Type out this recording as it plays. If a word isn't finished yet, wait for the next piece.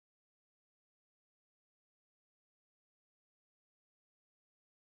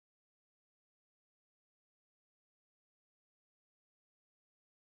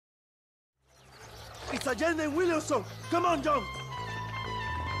Allende and Williamson. Come on, John.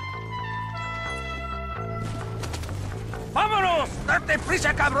 ¡Vámonos! ¡Date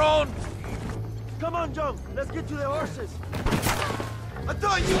prisa, cabrón! Come on, John. Let's get to the horses. I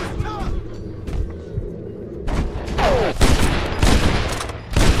thought you were tough.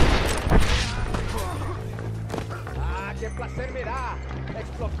 ¡Ah, qué placer me da!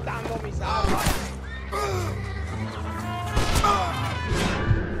 Explotando mis armas.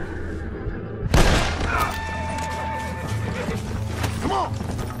 Come on.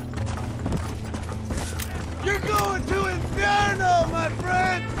 You're going to Inferno, my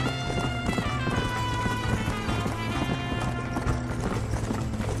friend!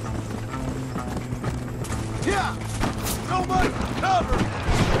 Yeah! So much cover!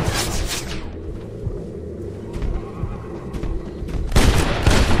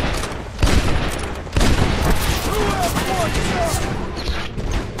 Who else wants some?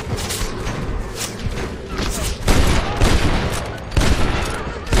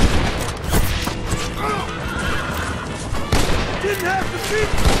 Didn't have to be.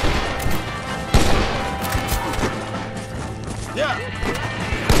 Yeah.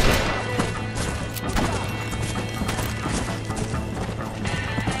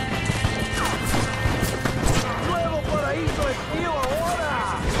 Nuevo paraíso es mío ahora.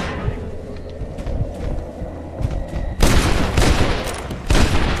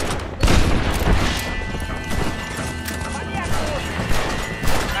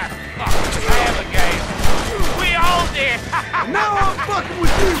 Now I'm fucking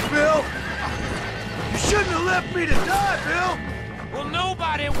with you, Bill! You shouldn't have left me to die, Bill! Well,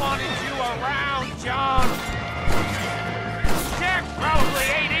 nobody wanted you around, John. Jack probably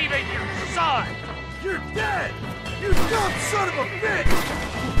ain't even your son. You're dead! You dumb son of a bitch!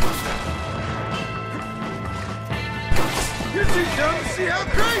 You're too dumb to see how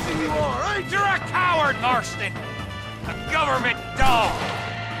crazy you are, ain't you? You're a coward, Marston. A government dog.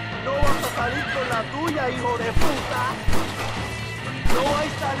 No vas a salir con la tuya, hijo de puta. No hay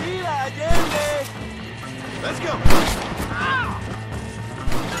salida, Allende. Let's go.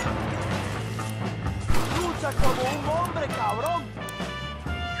 Lucha como un hombre, cabrón.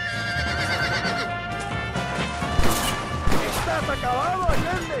 Estás acabado,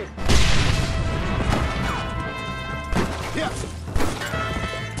 Allende. Yeah.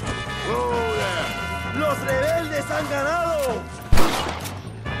 Oh, yeah. Los rebeldes han ganado.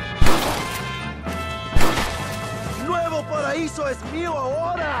 Nuevo paraíso es mío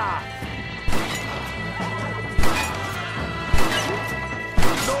ahora.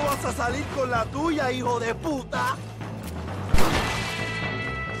 No vas a salir con la tuya, hijo de puta.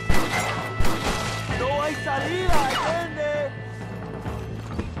 No hay salida, Allende.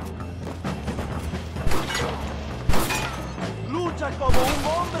 Lucha como un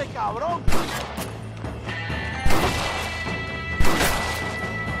hombre, cabrón.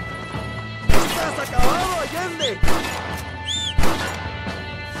 ¡Estás acabado, Allende!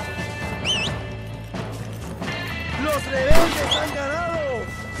 ¡Los rebeldes han ganado!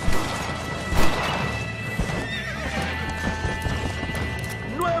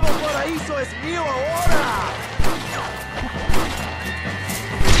 ¡Nuevo paraíso es mío ahora!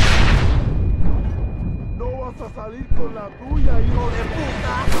 No vas a salir con la tuya, hijo de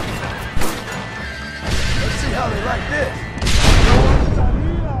puta. Let's see how they like this. No hay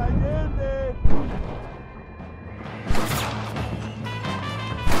salida, Allende.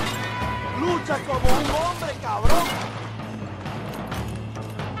 Lucha como un hombre, cabrón.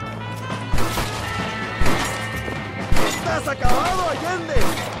 Estás acabado, Allende.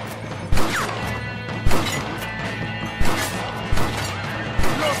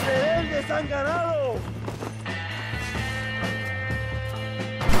 Los rebeldes han ganado.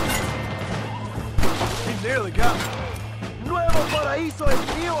 He nearly got me. Nuevo paraíso es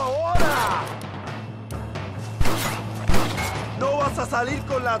mío ahora. No vas a salir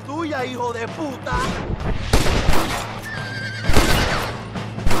con la tuya, hijo de puta.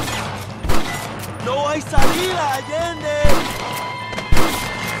 No hay salida, Allende.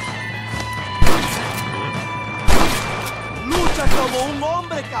 Lucha como un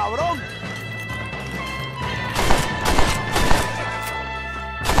hombre, cabrón.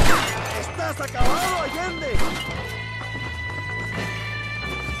 Estás acabado, Allende.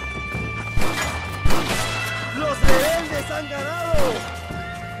 Los rebeldes han ganado.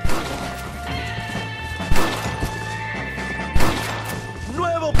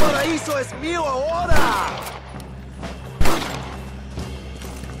 Nuevo paraíso es mío ahora.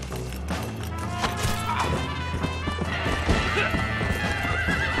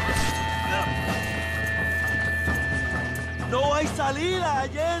 No hay salida,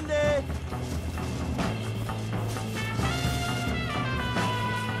 Allende.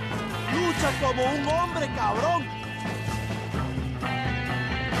 Lucha como un hombre, cabrón.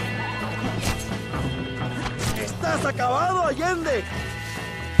 Estás acabado, Allende.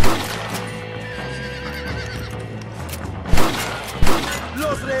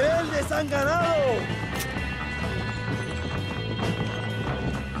 Los rebeldes han ganado.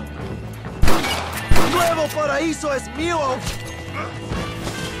 Nuevo paraíso es mío.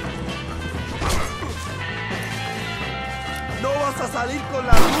 No vas a salir con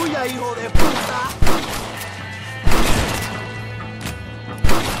la tuya, hijo de puta.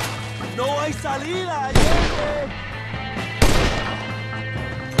 No hay salida, Allende.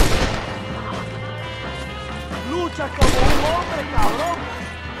 Lucha como un hombre, cabrón.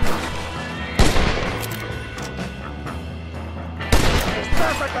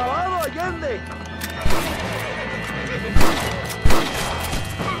 Estás acabado, Allende.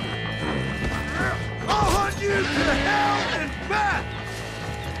 I'll hunt you to hell and back!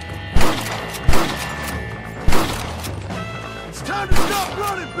 It's time to stop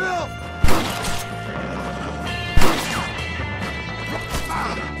running, Bill!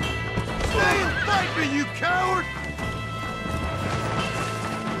 Stay and fight me, you coward!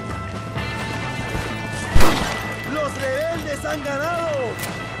 Los rebeldes han ganado.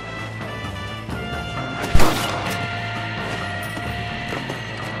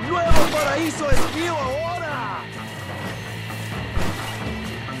 Nuevo paraíso es mío ahora.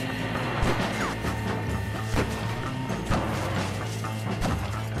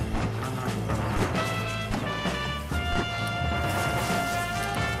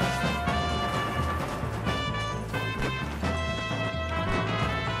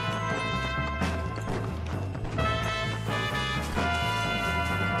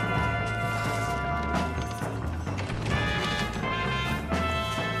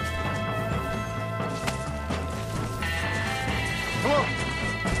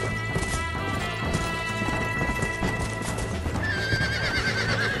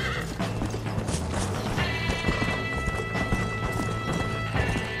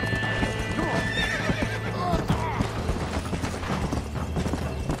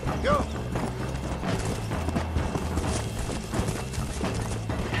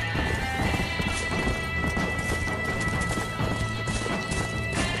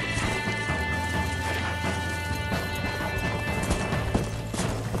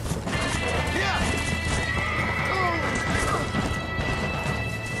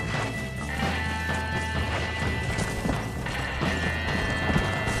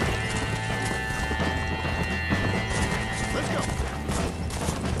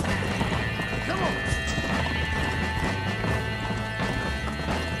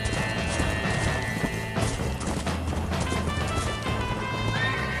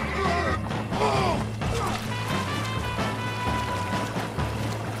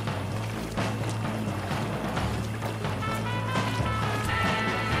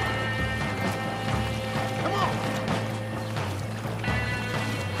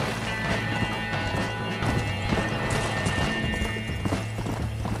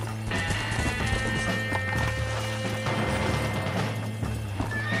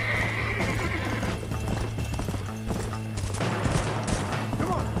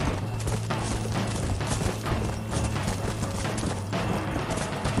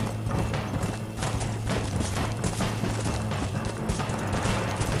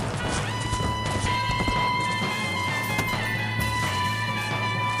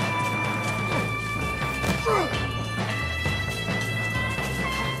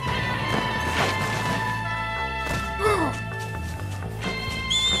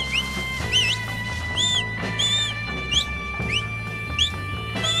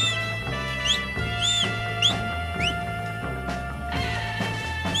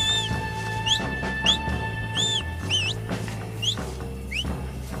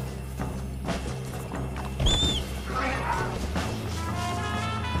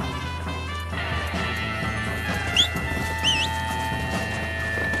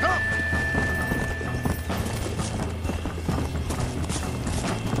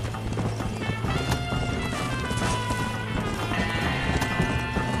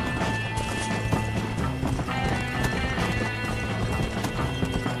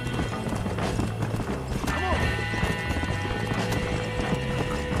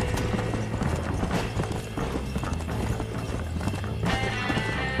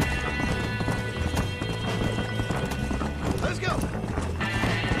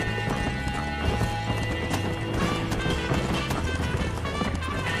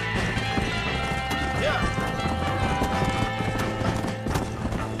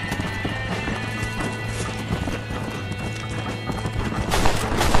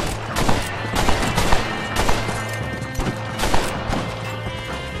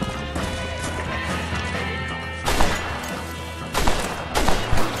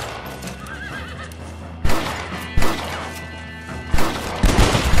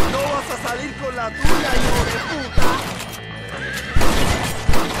 a salir con la tuya, hijo de puta?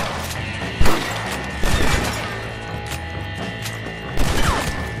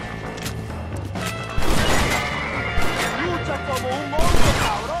 Lucha como un hombre,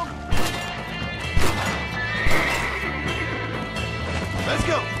 cabrón. Let's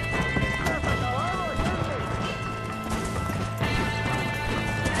go.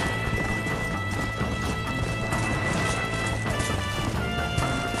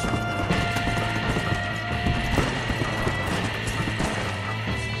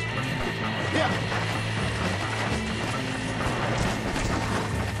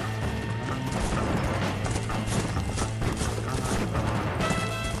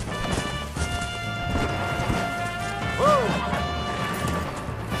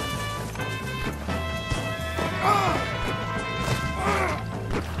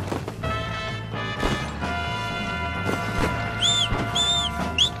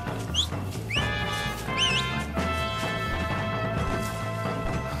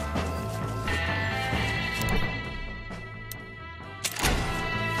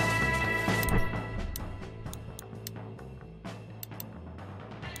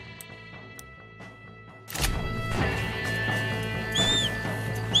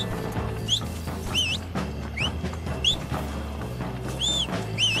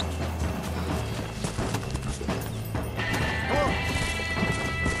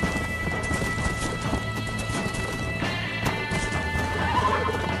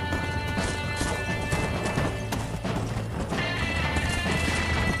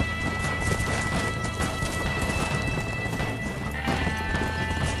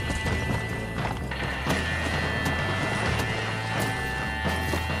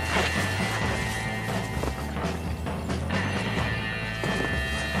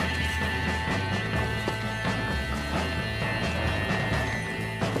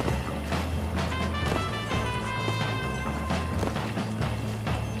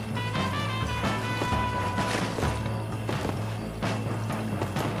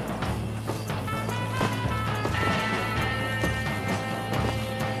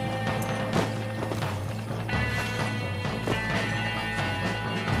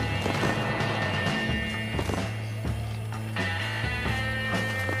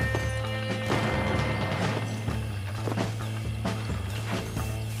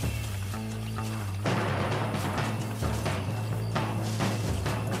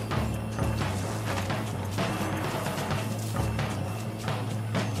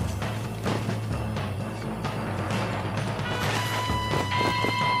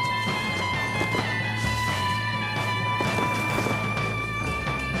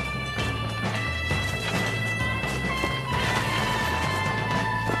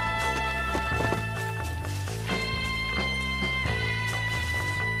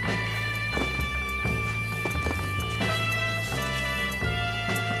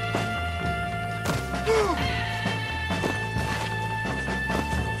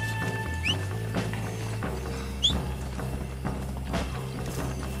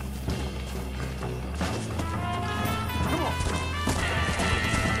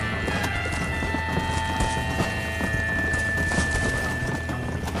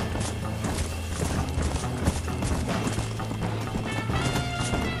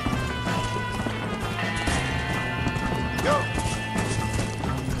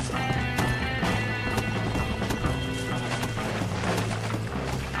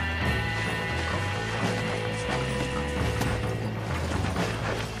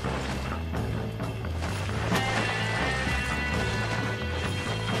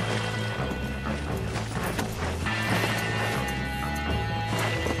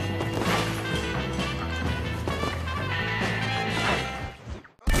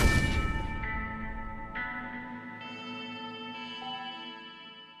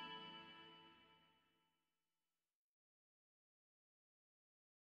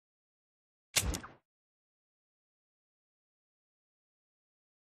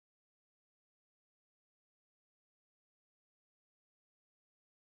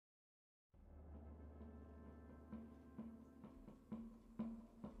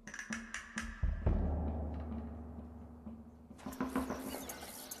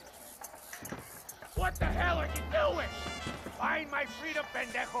 What the hell are you doing? Find my freedom,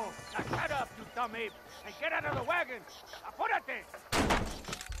 pendejo. Now shut up, you dumb ape, and get out of the wagon. Apúrate.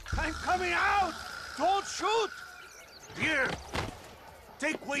 I'm coming out! Don't shoot! Here,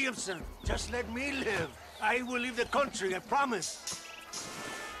 take Williamson. Just let me live. I will leave the country, I promise.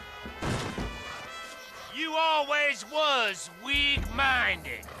 You always was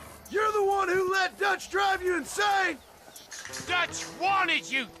weak-minded. You're the one who let Dutch drive you insane! Dutch wanted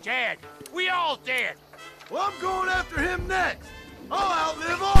you dead. We all did. Well, I'm going after him next. I'll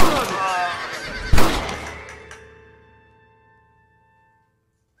outlive all of you.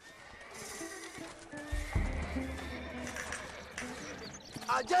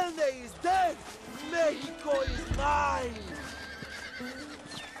 Allende is dead. Mexico is mine.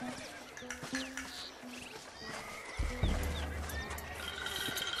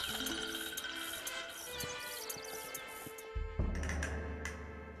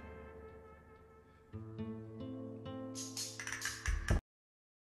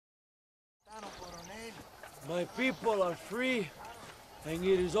 My people are free, and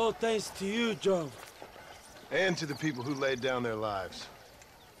it is all thanks to you, John. And to the people who laid down their lives.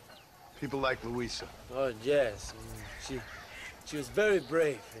 People like Luisa. Oh, yes. She was very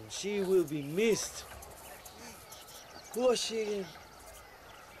brave, and she will be missed. Who was she again?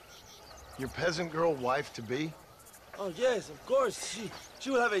 Your peasant girl wife-to-be? Oh, yes, of course. She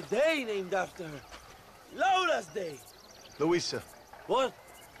will have a day named after her. Laura's Day. Luisa. What?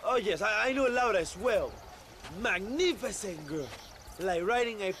 Oh, yes, I know Laura as well. Magnificent girl. Like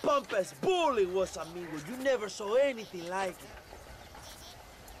riding a pompous bull it was, amigo. You never saw anything like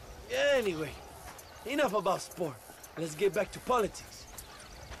it. Anyway, enough about sport. Let's get back to politics.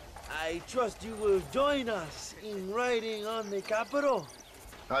 I trust you will join us in riding on the Capitol.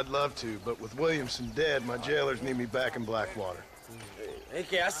 I'd love to, but with Williamson dead, my jailers need me back in Blackwater.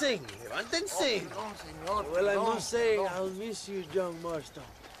 ¿Qué hacen? Levántense. Well, I must say, I'll miss you, John Marston.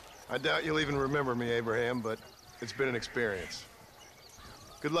 I doubt you'll even remember me, Abraham, but it's been an experience.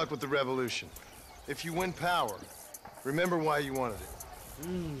 Good luck with the revolution. If you win power, remember why you wanted it.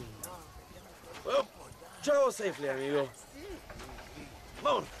 Well, travel safely, amigo.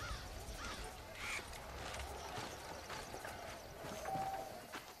 Vámonos.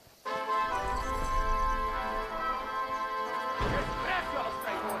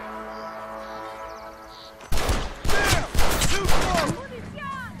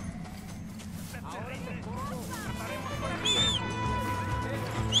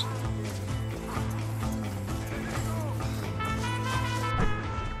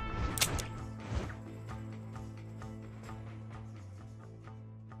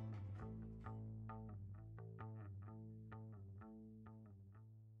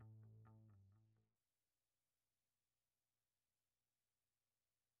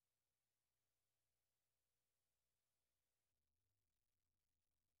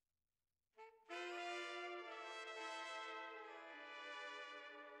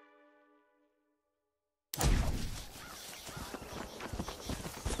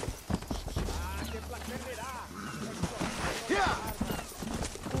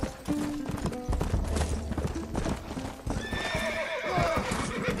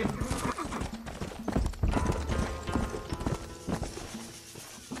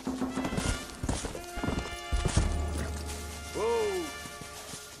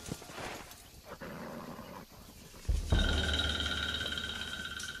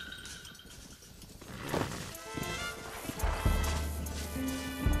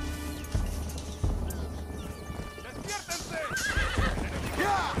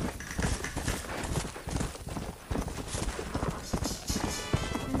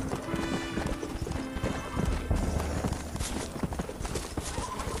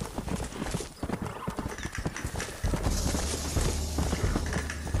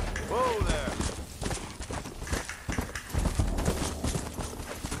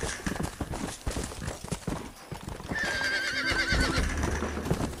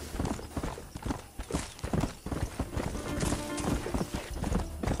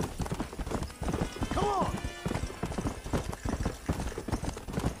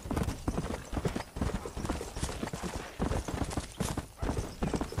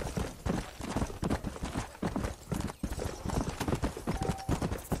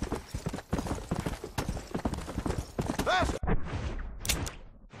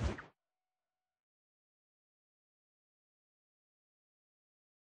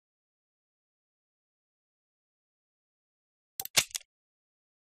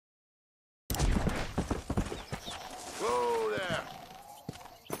 Whoa there!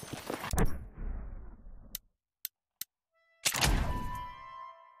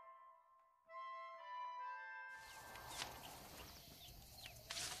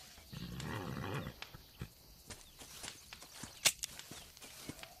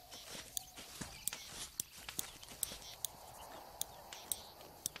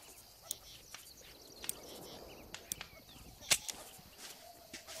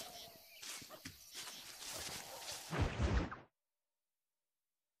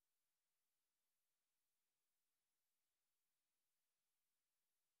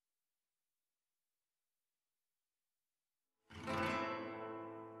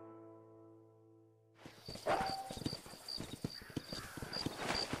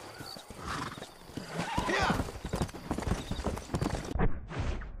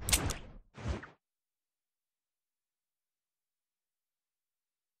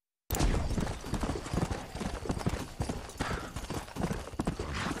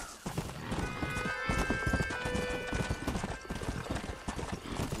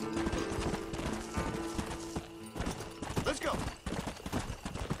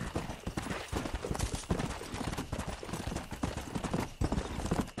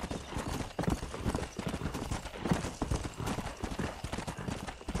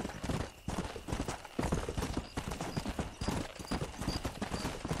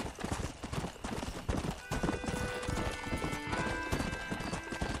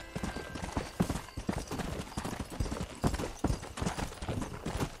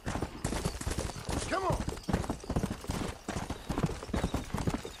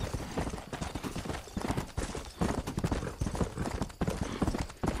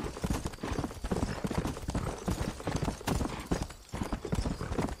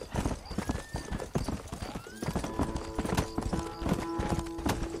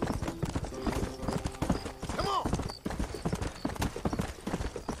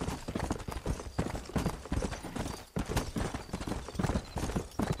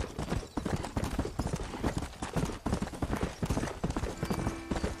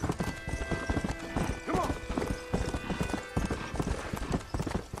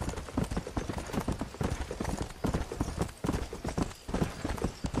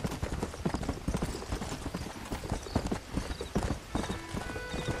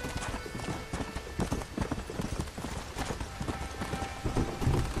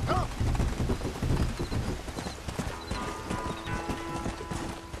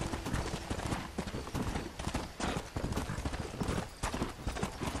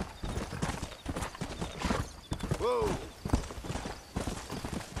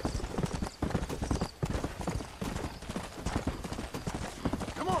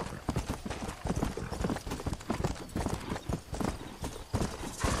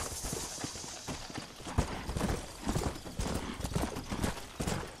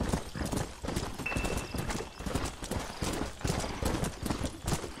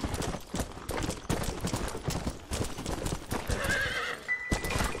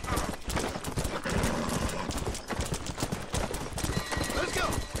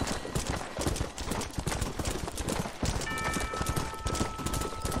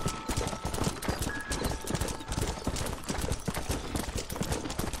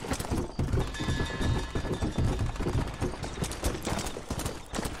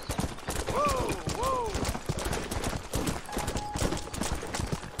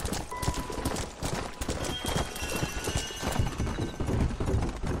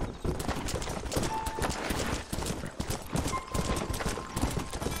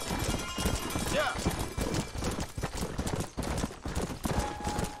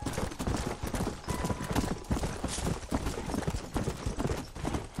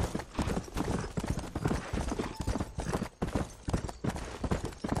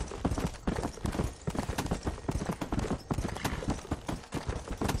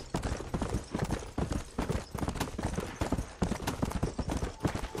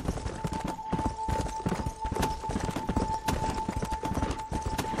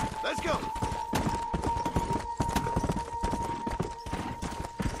 Let's go.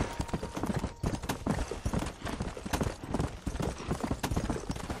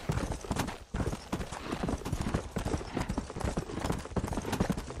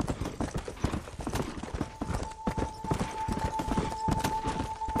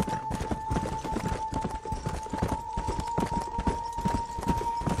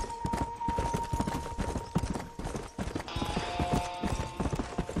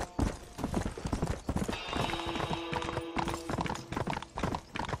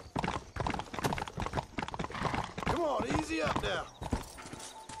 Come on, easy up now.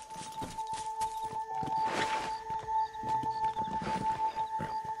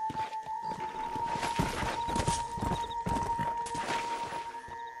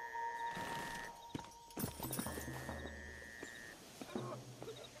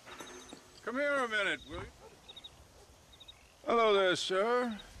 Come here a minute, will you? Hello there,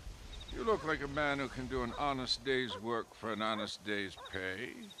 sir. You look like a man who can do an honest day's work for an honest day's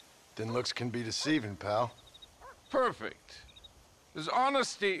pay. Then looks can be deceiving, pal. Perfect. As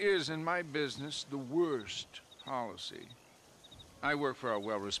honesty is in my business the worst policy. I work for our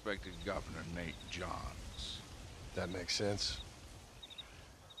well-respected governor, Nate Johns. That makes sense.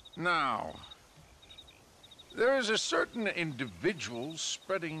 Now, there is a certain individual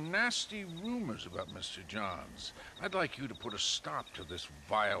spreading nasty rumors about Mr. Johns. I'd like you to put a stop to this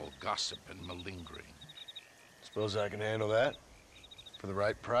vile gossip and malingering. Suppose I can handle that? For the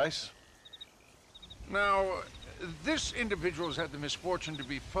right price? Now, this individual has had the misfortune to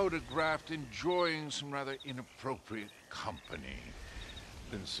be photographed enjoying some rather inappropriate company.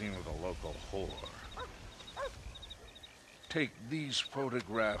 Been seen with a local whore. Take these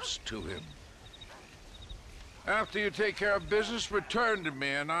photographs to him. After you take care of business, return to me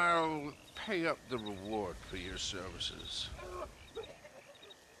and I'll pay up the reward for your services.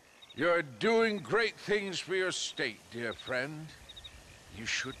 You're doing great things for your state, dear friend. You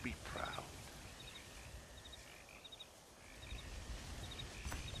should be proud.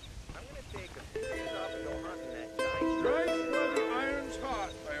 I'm gonna take a few days off and go hunting that giant. Strike while the iron's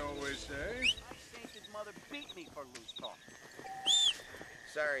hot, I always say. Satan's mother beat me for loose talk.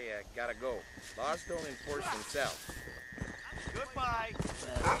 Sorry, I gotta go. Laws don't enforce themselves. Goodbye.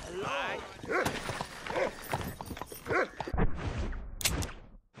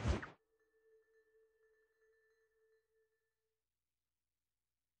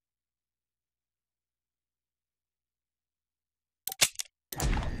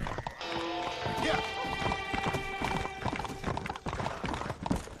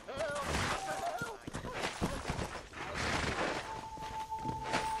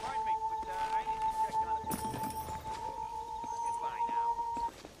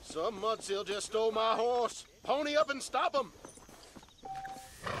 Some mudsill just stole my horse. Pony up and stop him.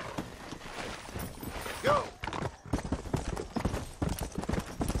 Go.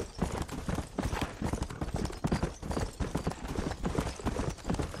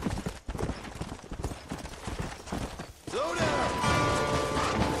 Slow down.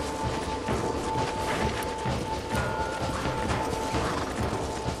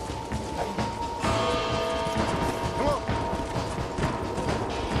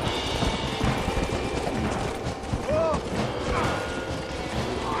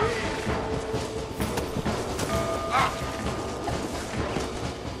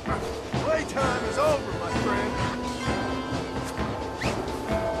 Playtime is over, my friend.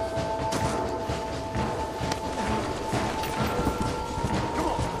 Come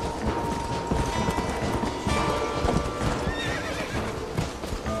on.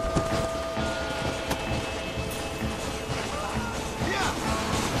 Yeah.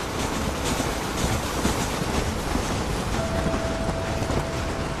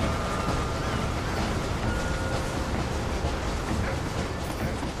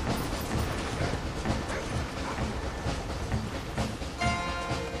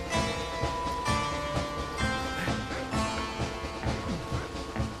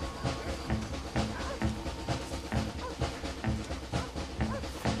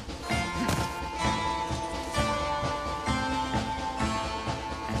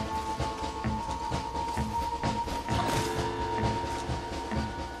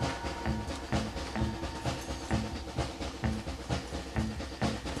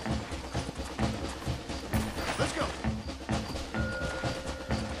 Let's go.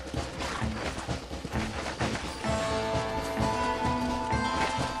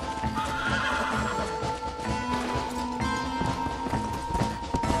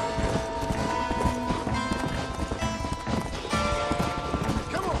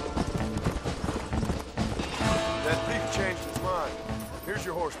 Come on. That thief changed his mind. Here's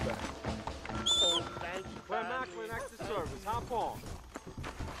your horseback.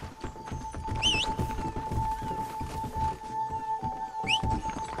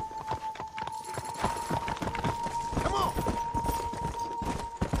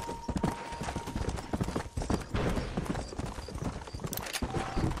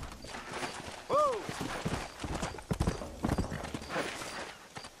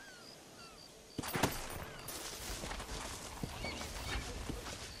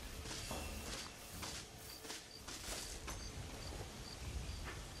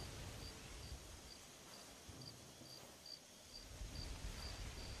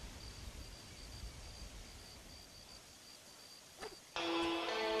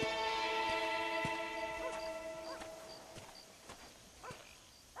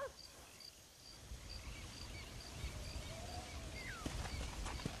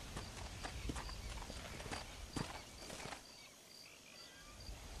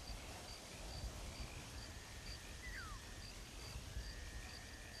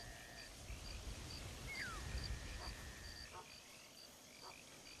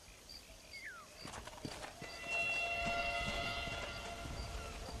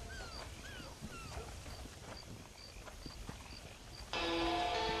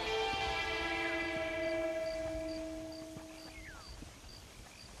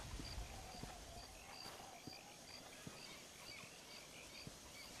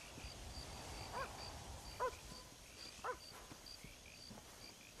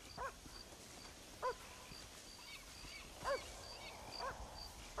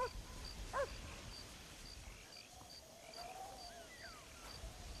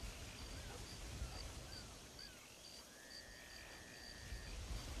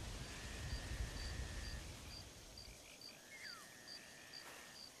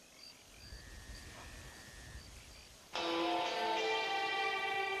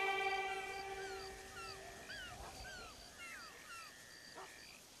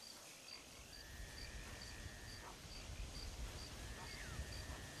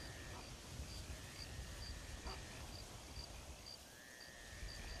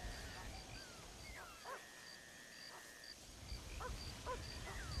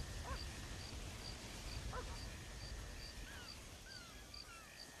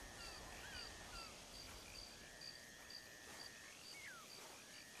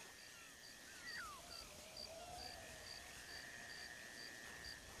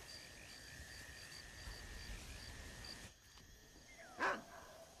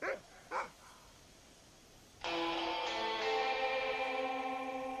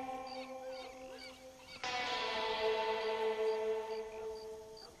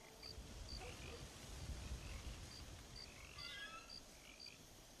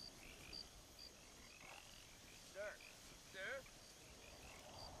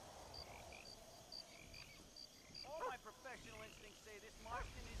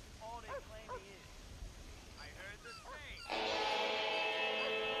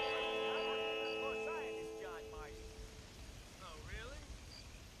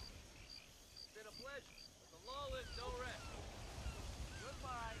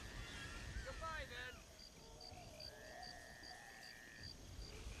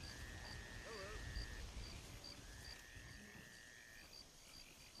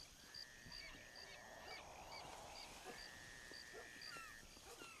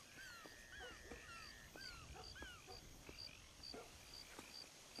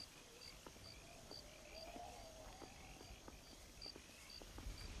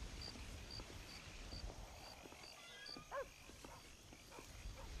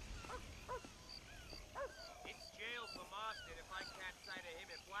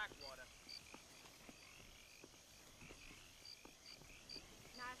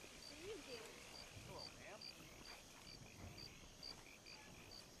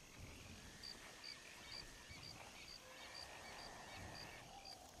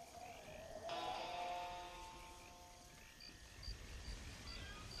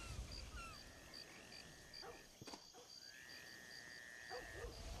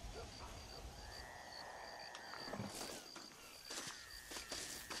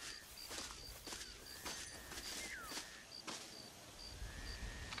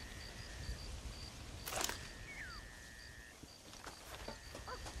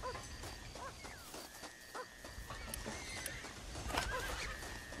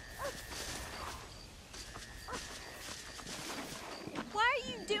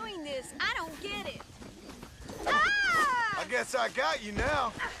 guess I got you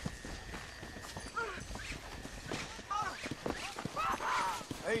now.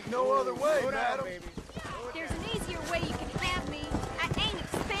 Ain't no other way, madam. There's an easier way you can have me. I ain't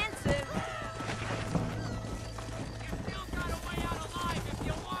expensive. You still got a way out alive if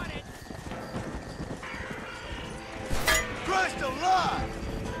you want it. Christ alive!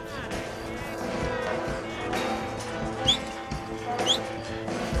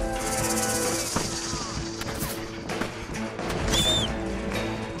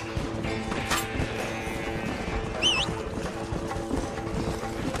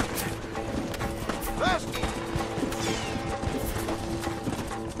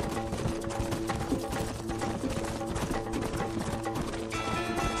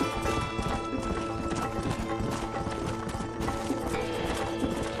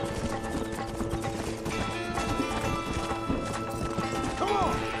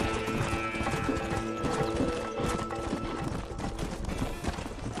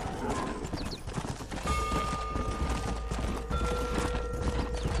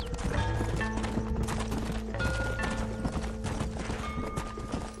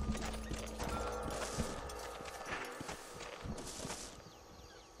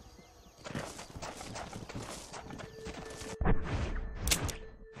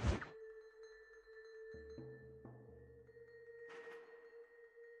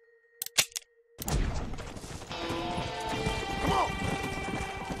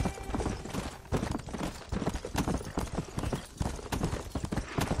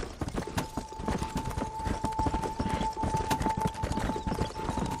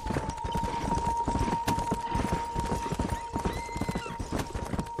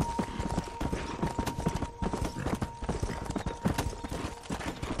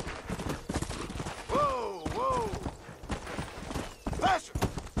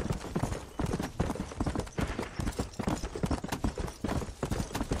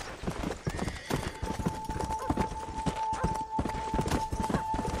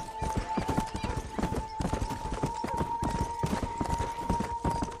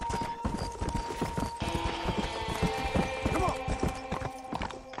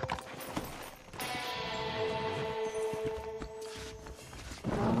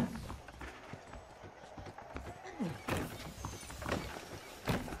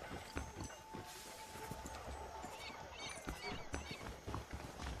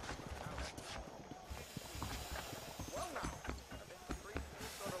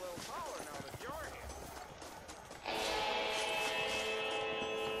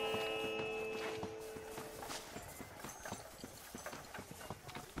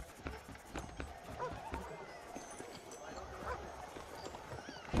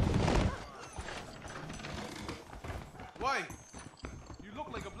 Why? You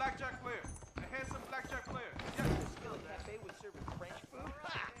look like a blackjack player. A handsome blackjack player. Yes. Cafe was serving French food?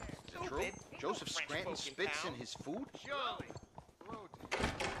 Stupid. Joseph Scranton spits in his food? Surely.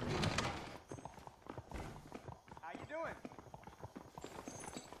 How you doing?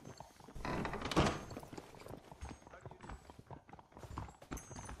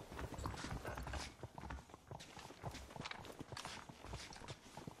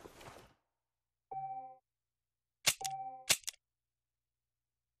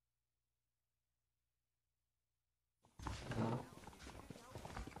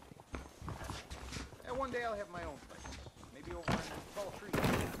 And one day I'll have my own place. Maybe over on a tall tree.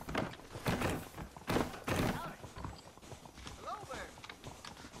 Hello there.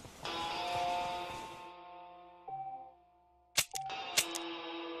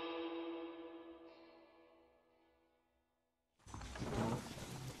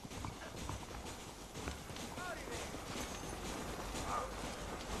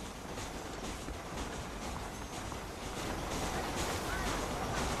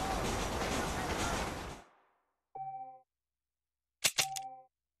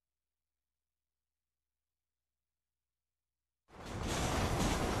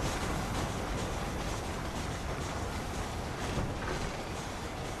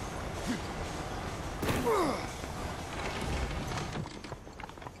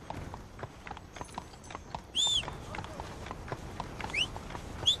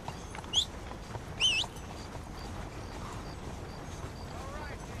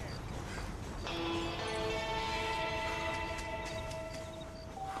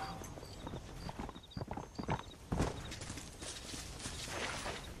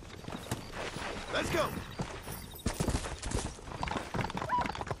 Let's go!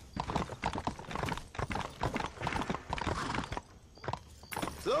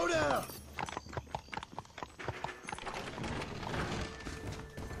 Slow down!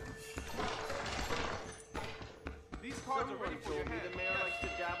 These cards are ready for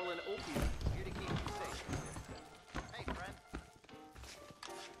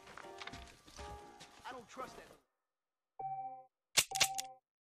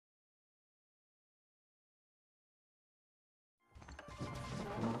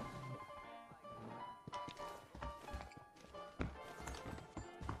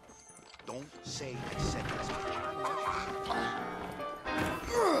Don't say I said as much.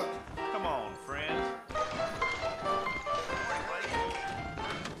 Come on, friends.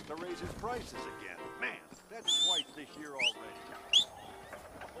 To raise his prices again. Man, that's twice this year already.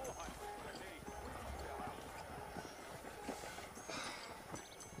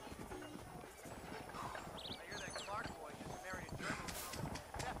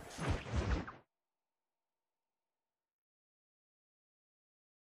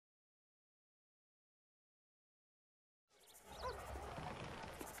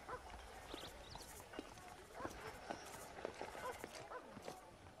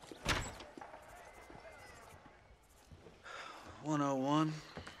 $101,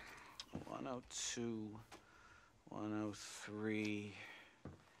 $102, $103,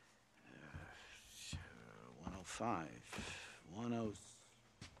 $105, $106.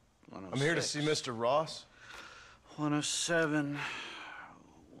 I'm here to see Mr. Ross. $107,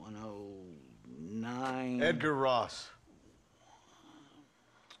 $109. Edgar Ross.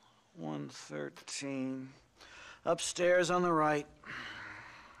 $113. Upstairs on the right.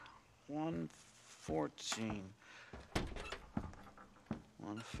 $114.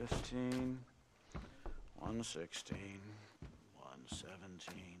 $115. $116. $117.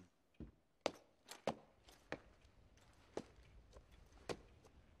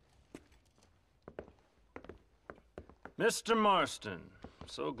 Mr. Marston,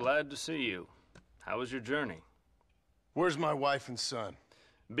 so glad to see you. How was your journey? Where's my wife and son?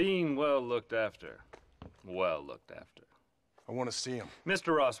 Being well looked after. Well looked after. I want to see him.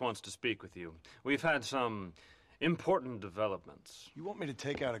 Mr. Ross wants to speak with you. We've had some important developments. You want me to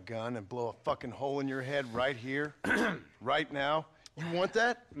take out a gun and blow a fucking hole in your head right here? Right now? You want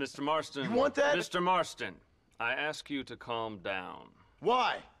that? Mr. Marston. You want that? Mr. Marston, I ask you to calm down.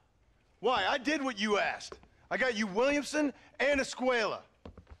 Why? Why? I did what you asked. I got you Williamson and Escuela.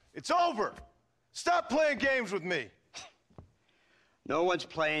 It's over. Stop playing games with me. No one's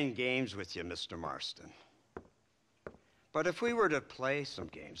playing games with you, Mr. Marston. But if we were to play some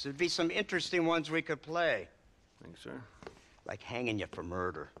games, there'd be some interesting ones we could play. Thanks, sir. Like hanging you for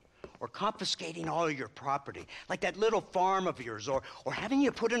murder, or confiscating all of your property, like that little farm of yours, or having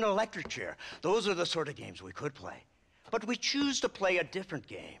you put in an electric chair. Those are the sort of games we could play. But we choose to play a different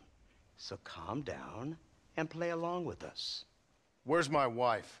game. So calm down and play along with us. Where's my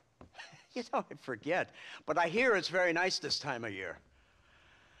wife? You know, I forget, but I hear it's very nice this time of year.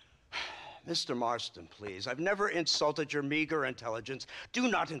 Mr. Marston, please, I've never insulted your meager intelligence. Do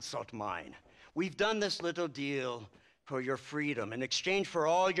not insult mine. We've done this little deal for your freedom in exchange for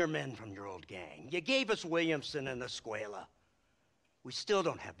all your men from your old gang. You gave us Williamson and Escuela. We still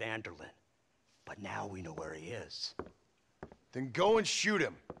don't have Vanderlyn, but now we know where he is. Then go and shoot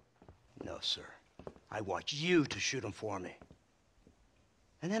him. No, sir. I want you to shoot him for me.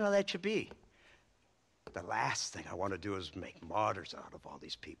 And then I'll let you be. The last thing I want to do is make martyrs out of all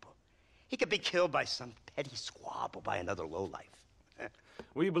these people. He could be killed by some petty squabble by another lowlife.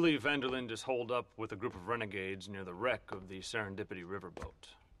 We believe Vanderlyn is holed up with a group of renegades near the wreck of the Serendipity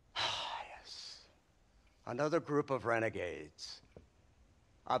riverboat. Yes. Another group of renegades.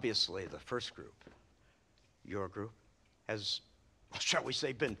 Obviously, the first group, your group, has, shall we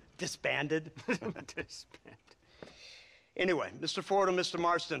say, been disbanded? Disbanded. Anyway, Mr. Ford and Mr.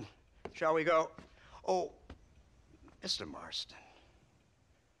 Marston, shall we go? Oh, Mr. Marston,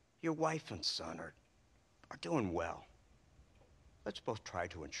 your wife and son are doing well. Let's both try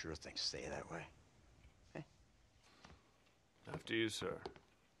to ensure things stay that way. Okay? After you, sir.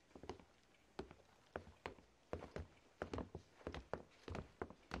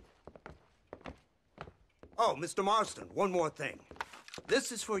 Oh, Mr. Marston, one more thing.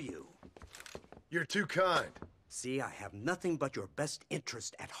 This is for you. You're too kind. See, I have nothing but your best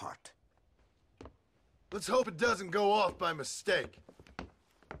interest at heart. Let's hope it doesn't go off by mistake.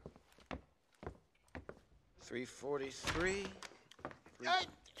 $343. I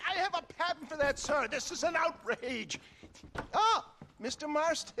have a patent for that, sir. This is an outrage. Oh, Mr.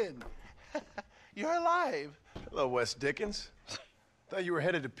 Marston. You're alive. Hello, Wes Dickens. Thought you were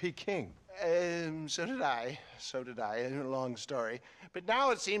headed to Peking. So did I. So did I. A long story. But now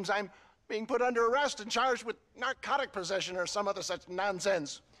it seems I'm being put under arrest and charged with narcotic possession or some other such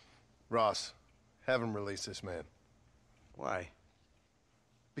nonsense. Ross, have him release this man. Why?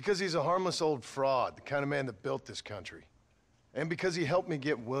 Because he's a harmless old fraud, the kind of man that built this country. And because he helped me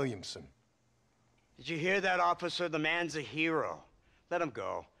get Williamson. Did you hear that, officer? The man's a hero. Let him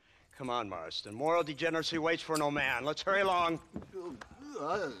go. Come on, Marston. Moral degeneracy waits for no man. Let's hurry along.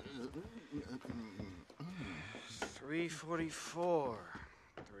 344.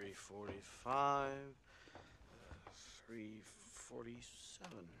 345.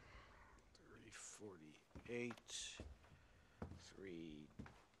 347. 48, 3.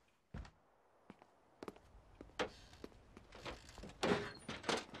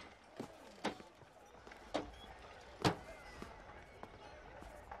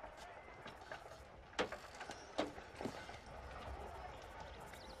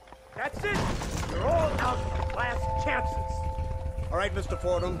 That's it! You're all out for last chances. All right, Mr.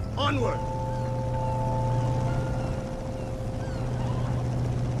 Fordham, onward!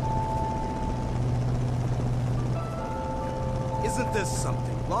 Isn't this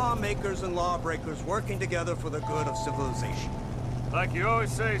something? Lawmakers and lawbreakers working together for the good of civilization. Like you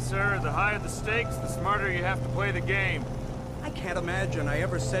always say, sir, the higher the stakes, the smarter you have to play the game. I can't imagine I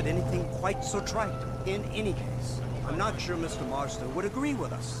ever said anything quite so trite. In any case, I'm not sure Mr. Marston would agree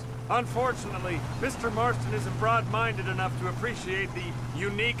with us. Unfortunately, Mr. Marston isn't broad-minded enough to appreciate the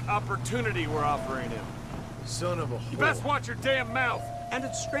unique opportunity we're offering him. Son of a whore. You best watch your damn mouth! And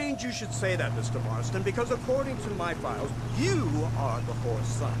it's strange you should say that, Mr. Marston, because according to my files, you are the whore's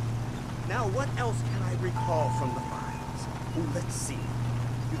son. Now, what else can I recall from the files? Ooh, let's see.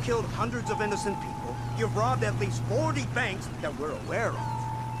 You killed hundreds of innocent people. You've robbed at least 40 banks that we're aware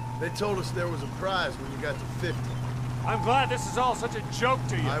of. They told us there was a prize when you got to 50. I'm glad this is all such a joke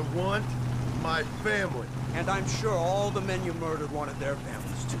to you. I want my family. And I'm sure all the men you murdered wanted their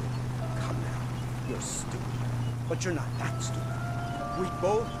families too. Come now, you're stupid. But you're not that stupid. We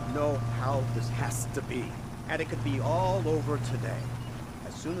both know how this has to be. And it could be all over today.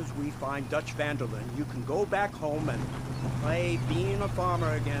 As soon as we find Dutch Vanderlyn, you can go back home and play being a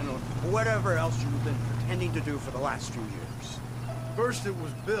farmer again, or whatever else you've been pretending to do for the last few years. First it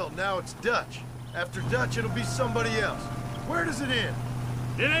was Bill, now it's Dutch. After Dutch, it'll be somebody else. Where does it end?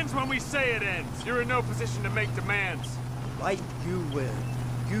 It ends when we say it ends. You're in no position to make demands. Like you will.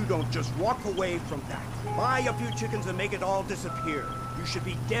 You don't just walk away from that. Buy a few chickens and make it all disappear. You should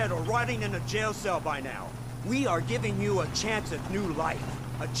be dead or rotting in a jail cell by now. We are giving you a chance at new life.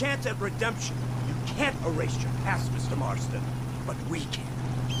 A chance at redemption. You can't erase your past, Mr. Marston. But we can.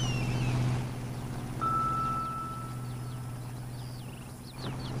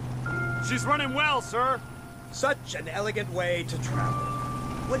 She's running well, sir. Such an elegant way to travel.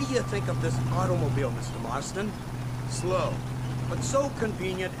 What do you think of this automobile, Mr. Marston? Slow. But so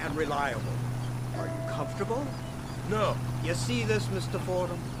convenient and reliable. Are you comfortable? No. You see this, Mr.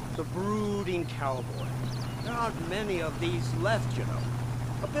 Fordham? The brooding cowboy. There aren't many of these left, you know.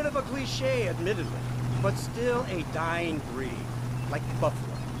 A bit of a cliche, admittedly, but still a dying breed. Like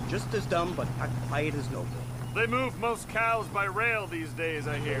buffalo. Just as dumb, but not quite as noble. They move most cows by rail these days,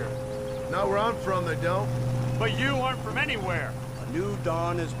 I hear. Not where I'm from, they don't. But you aren't from anywhere. A new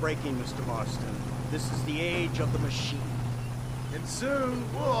dawn is breaking, Mr. Marston. This is the age of the machine. And soon,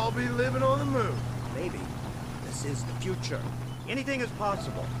 we'll all be living on the moon. Maybe. This is the future. Anything is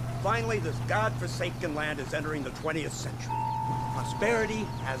possible. Finally, this godforsaken land is entering the 20th century. Prosperity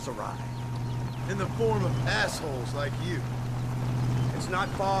has arrived. In the form of assholes like you. It's not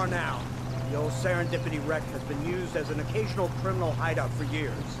far now. The old Serendipity wreck has been used as an occasional criminal hideout for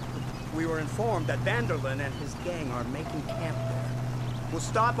years. We were informed that Vanderlyn and his gang are making camp there. We'll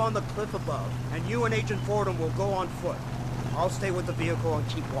stop on the cliff above, and you and Agent Fordham will go on foot. I'll stay with the vehicle and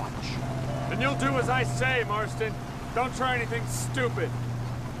keep watch. Then you'll do as I say, Marston. Don't try anything stupid.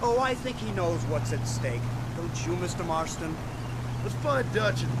 Oh, I think he knows what's at stake. Don't you, Mr. Marston? Let's find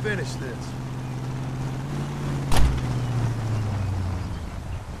Dutch and finish this.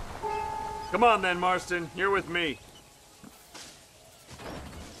 Come on then, Marston. You're with me.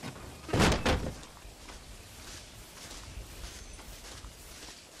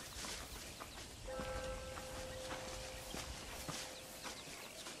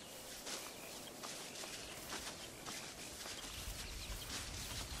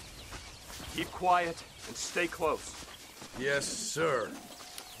 Keep quiet and stay close. Yes, sir.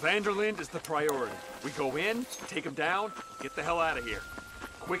 Vanderlyn is the priority. We go in, take him down, get the hell out of here.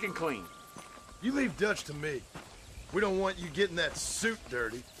 Quick and clean. You leave Dutch to me. We don't want you getting that suit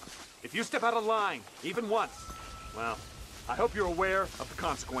dirty. If you step out of line, even once, well, I hope you're aware of the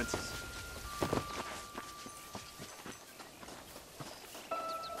consequences.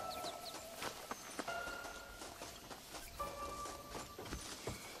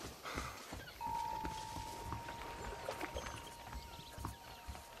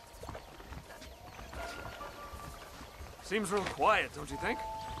 Seems real quiet, don't you think?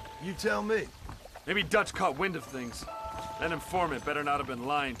 You tell me. Maybe Dutch caught wind of things. That informant better not have been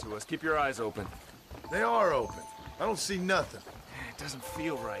lying to us. Keep your eyes open. They are open. I don't see nothing. It doesn't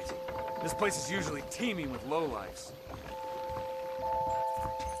feel right. This place is usually teeming with lowlifes.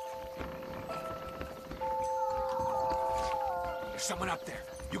 There's someone up there.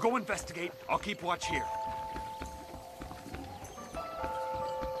 You go investigate. I'll keep watch here.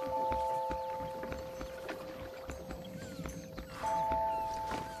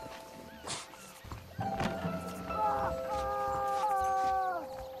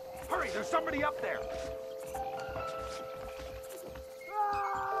 Hurry, there's somebody up there.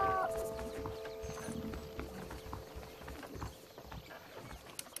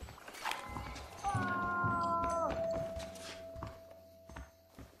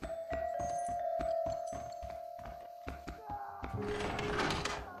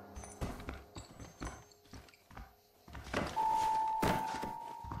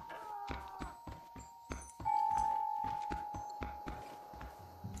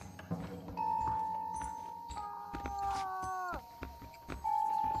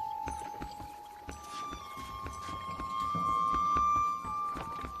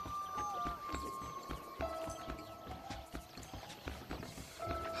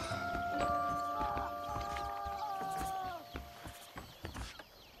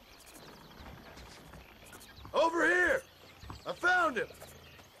 Over here! I found him!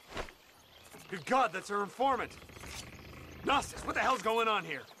 Good God, that's our informant. Gnostis, what the hell's going on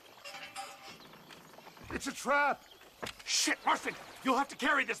here? It's a trap! Shit, Marston! You'll have to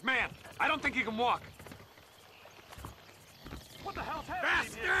carry this man! I don't think he can walk! What the hell's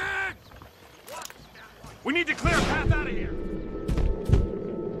happening here? Bastard! We need to clear a path out of here!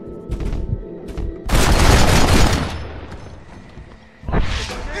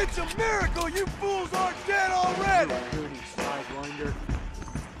 It's a miracle you fools aren't dead already! Dirty sidewinder.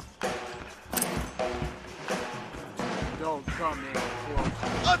 Don't come in close.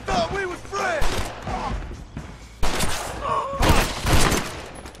 I thought we was friends!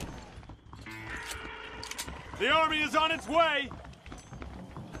 The army is on its way!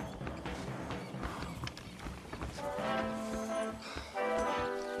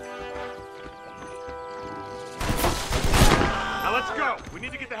 Now let's go! We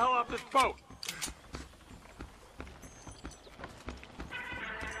need to get the hell off this boat!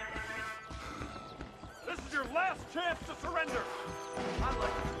 This is your last chance to surrender! I'd like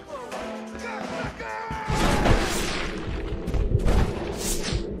to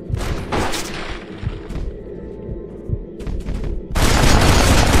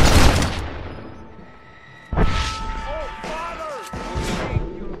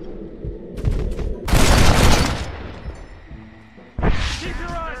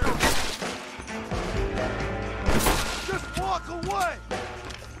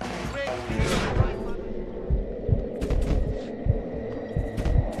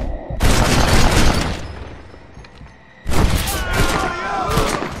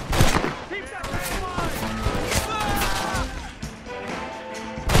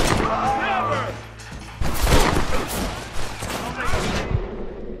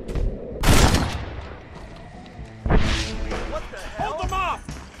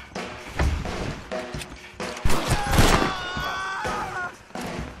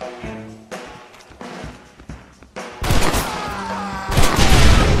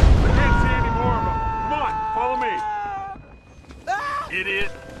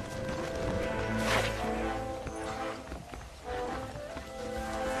idiot!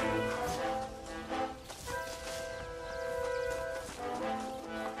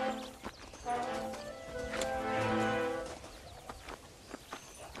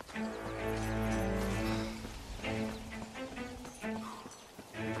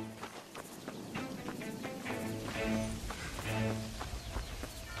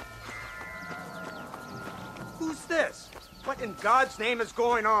 Who's this? What in God's name is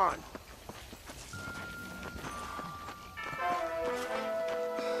going on?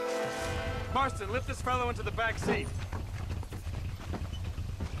 Marston, lift this fellow into the back seat.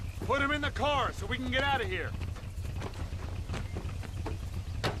 Put him in the car so we can get out of here.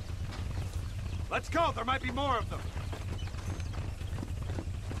 Let's go, there might be more of them.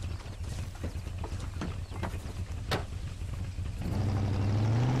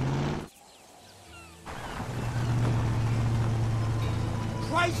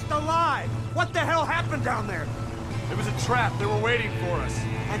 Christ alive! What the hell happened down there? It was a trap. They were waiting for us.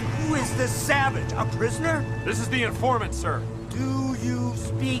 And who is this savage? A prisoner? This is the informant, sir. Do you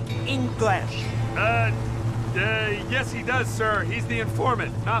speak English? Yes he does, sir. He's the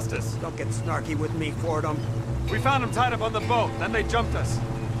informant, Gnostis. Don't get snarky with me, Fordham. We found him tied up on the boat, then they jumped us.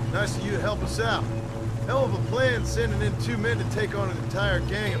 Nice of you to help us out. Hell of a plan sending in 2 men to take on an entire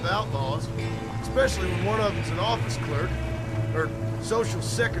gang of outlaws. Especially when one of them's an office clerk. Or social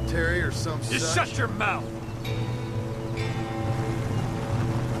secretary or some such. You shut your mouth!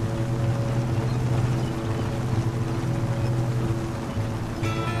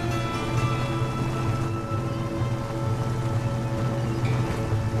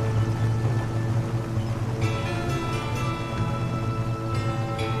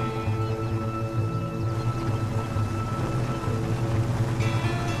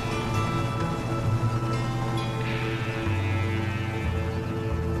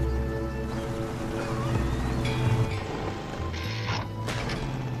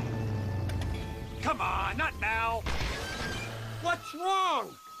 Come on, not now. What's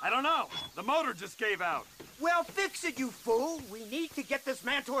wrong? I don't know. The motor just gave out. Well, fix it, you fool. We need to get this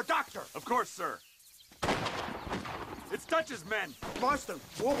man to a doctor. Of course, sir. It's Dutch's men. Marston,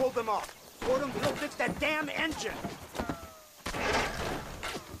 we'll hold them off. Fordham, we'll fix that damn engine.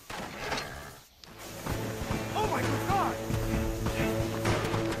 Oh, my good God!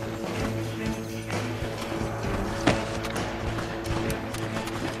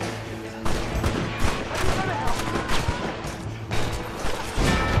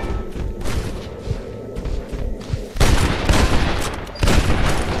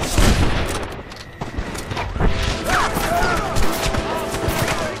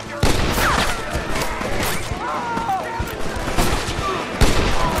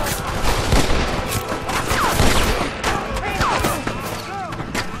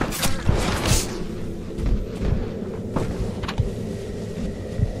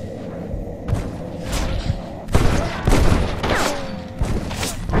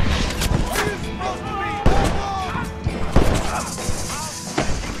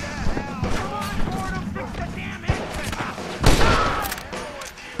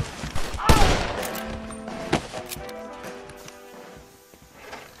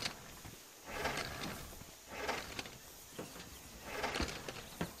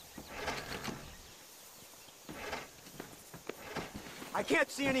 I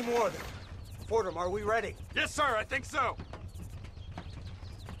can't see any more of them. Fordham, are we ready? Yes, sir, I think so.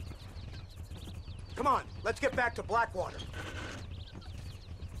 Come on, let's get back to Blackwater.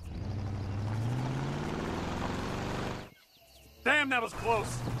 Damn, that was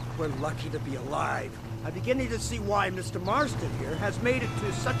close. We're lucky to be alive. I'm beginning to see why Mr. Marston here has made it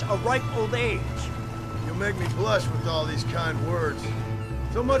to such a ripe old age. You'll make me blush with all these kind words.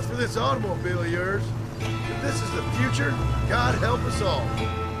 So much for this automobile of yours. If this is the future, God help us all.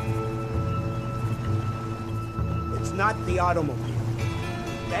 It's not the automobile.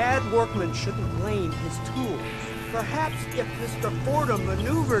 Bad workmen shouldn't blame his tools. Perhaps if Mr. Fordham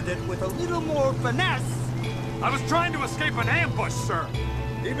maneuvered it with a little more finesse. I was trying to escape an ambush, sir.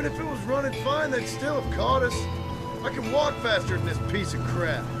 Even if it was running fine, they'd still have caught us. I can walk faster than this piece of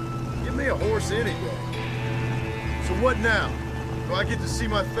crap. Give me a horse any day. So what now? Do I get to see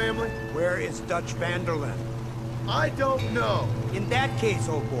my family? Where is Dutch Vanderlyn? I don't know. In that case,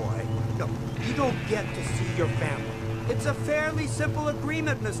 old boy, no, you don't get to see your family. It's a fairly simple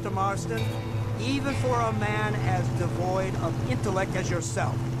agreement, Mr. Marston. Even for a man as devoid of intellect as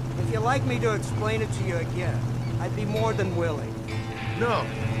yourself. If you'd like me to explain it to you again, I'd be more than willing. No,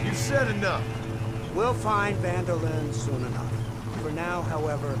 you've said enough. We'll find Vanderlyn soon enough. For now,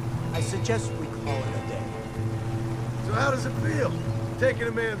 however, I suggest we call it a day. So how does it feel, taking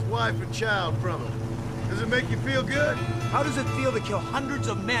a man's wife and child from him? Does it make you feel good? How does it feel to kill hundreds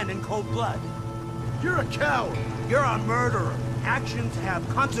of men in cold blood? You're a coward. You're a murderer. Actions have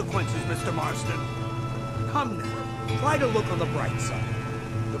consequences, Mr. Marston. Come now, try to look on the bright side.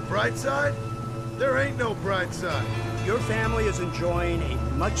 The bright side? There ain't no bright side. Your family is enjoying a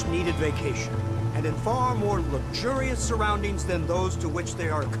much-needed vacation, and in far more luxurious surroundings than those to which they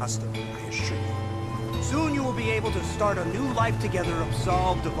are accustomed, I assure you. Soon you will be able to start a new life together,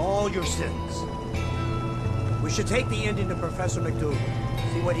 absolved of all your sins. We should take the Indian to Professor McDougal,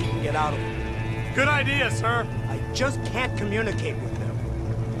 see what he can get out of him. Good idea, sir. I just can't communicate with them.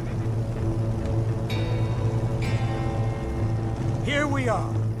 Here we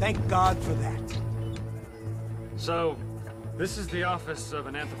are. Thank God for that. So, this is the office of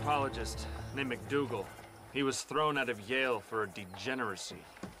an anthropologist named McDougal. He was thrown out of Yale for a degeneracy.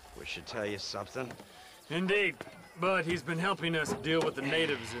 We should tell you something. Indeed, but he's been helping us deal with the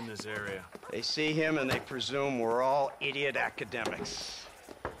natives in this area. They see him and they presume we're all idiot academics.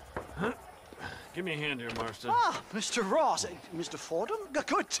 Huh? Give me a hand here, Marston. Ah, Mr. Ross. Mr. Fordham?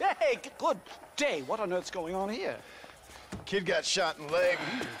 Good day. Good day. What on earth's going on here? Kid got shot in the leg.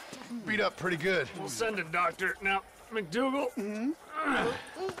 Beat up pretty good. We'll send a doctor. Now, McDougal,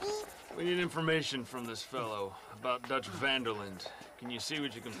 we need information from this fellow about Dutch Vanderlyn. Can you see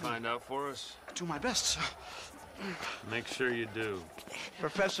what you can find out for us? Do my best, sir. Make sure you do.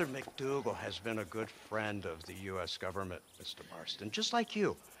 Professor McDougal has been a good friend of the U.S. government, Mr. Marston, just like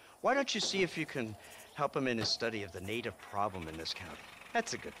you. Why don't you see if you can help him in his study of the native problem in this county?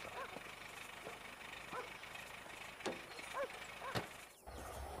 That's a good fellow.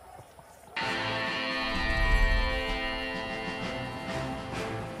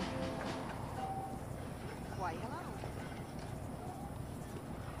 Why, hello.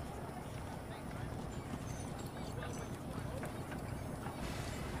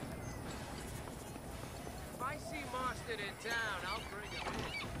 If I see Marston in town, I'll bring him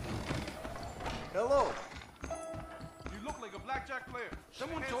in.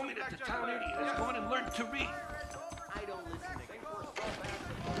 to read.